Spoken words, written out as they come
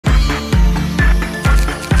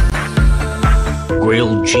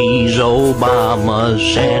grilled cheese Obama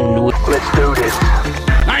sandwich. Let's do this.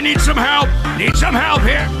 I need some help! Need some help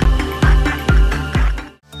here!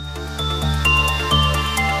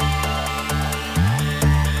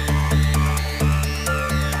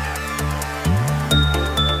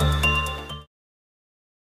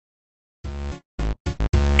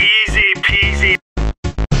 Easy peasy.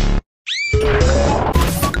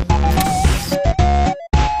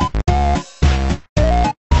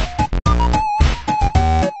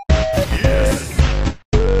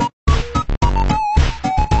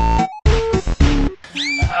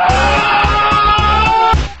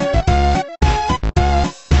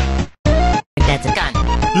 That's a gun.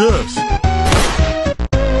 Yes.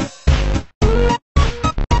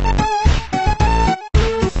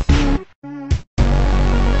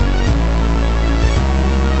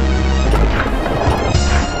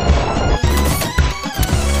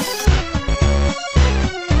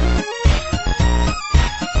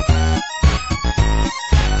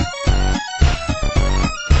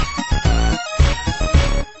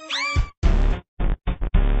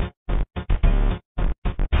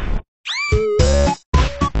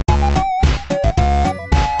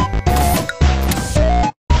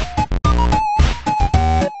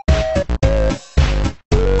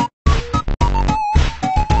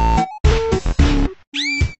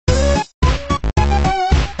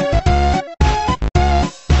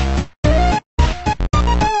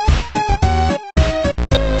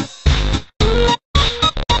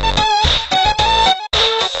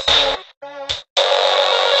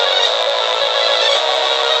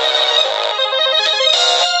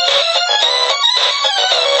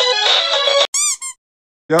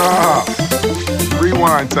 Yeah.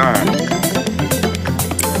 Rewind time.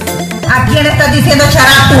 ¿A quién estás diciendo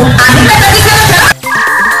charapu? ¿A mí me estás diciendo charapu?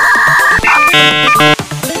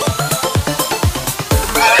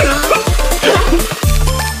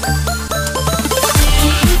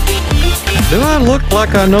 Do I look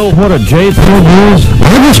like I know what a JPEG is?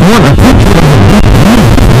 I just want a picture of it.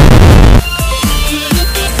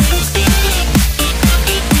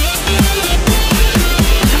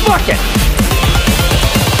 Fuck it!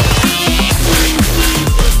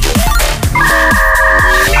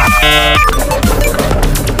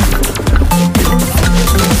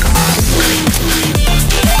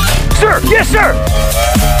 Sir! Yes, sir!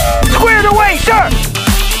 Squared away, sir!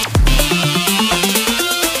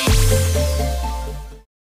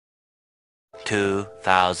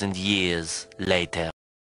 $2,000 years later.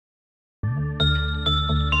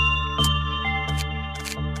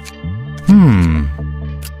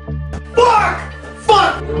 Fuck!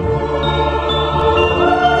 Fuck!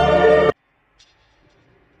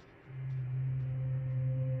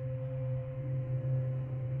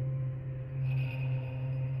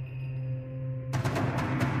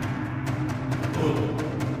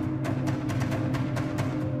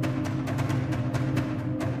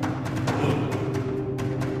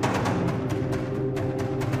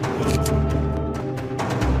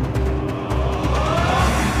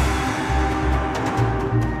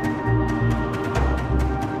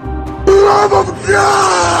 Love of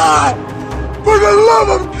God! For the love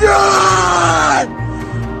of God!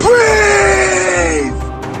 Please!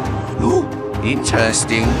 Ooh,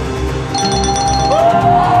 interesting.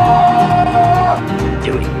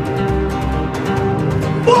 Duty.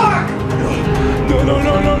 Fuck! No, no,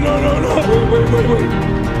 no, no, no, no, no.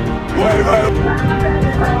 Wait.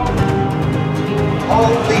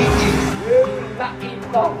 Holy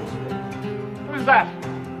Who's that?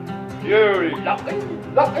 You lucky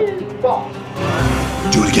boss.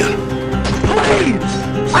 Do it again. Please!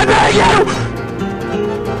 I beg you!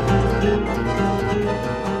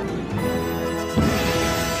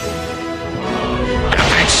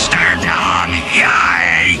 Stand on,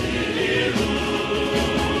 yay!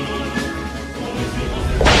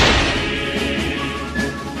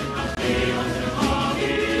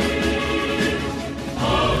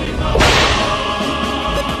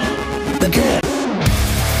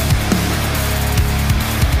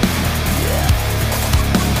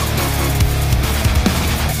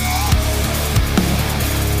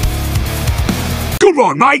 Come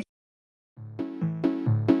on, mate!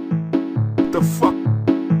 The fuck?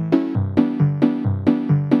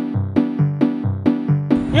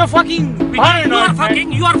 You're fucking paranoid,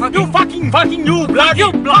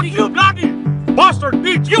 you bloody bastard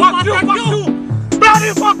bitch! Fuck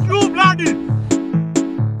you, bloody!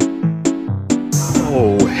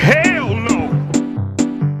 Oh, hell no!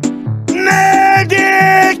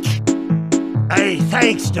 Medic! Hey,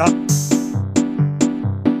 thanks, Doc.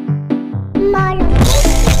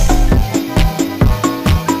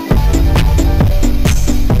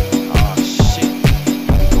 Oh, shit.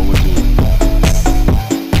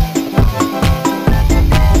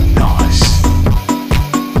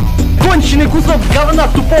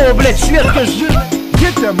 тупого, блядь, шведка жир.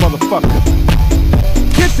 Get that motherfucker.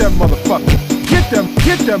 Get that motherfucker. Get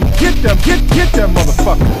that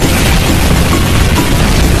motherfucker.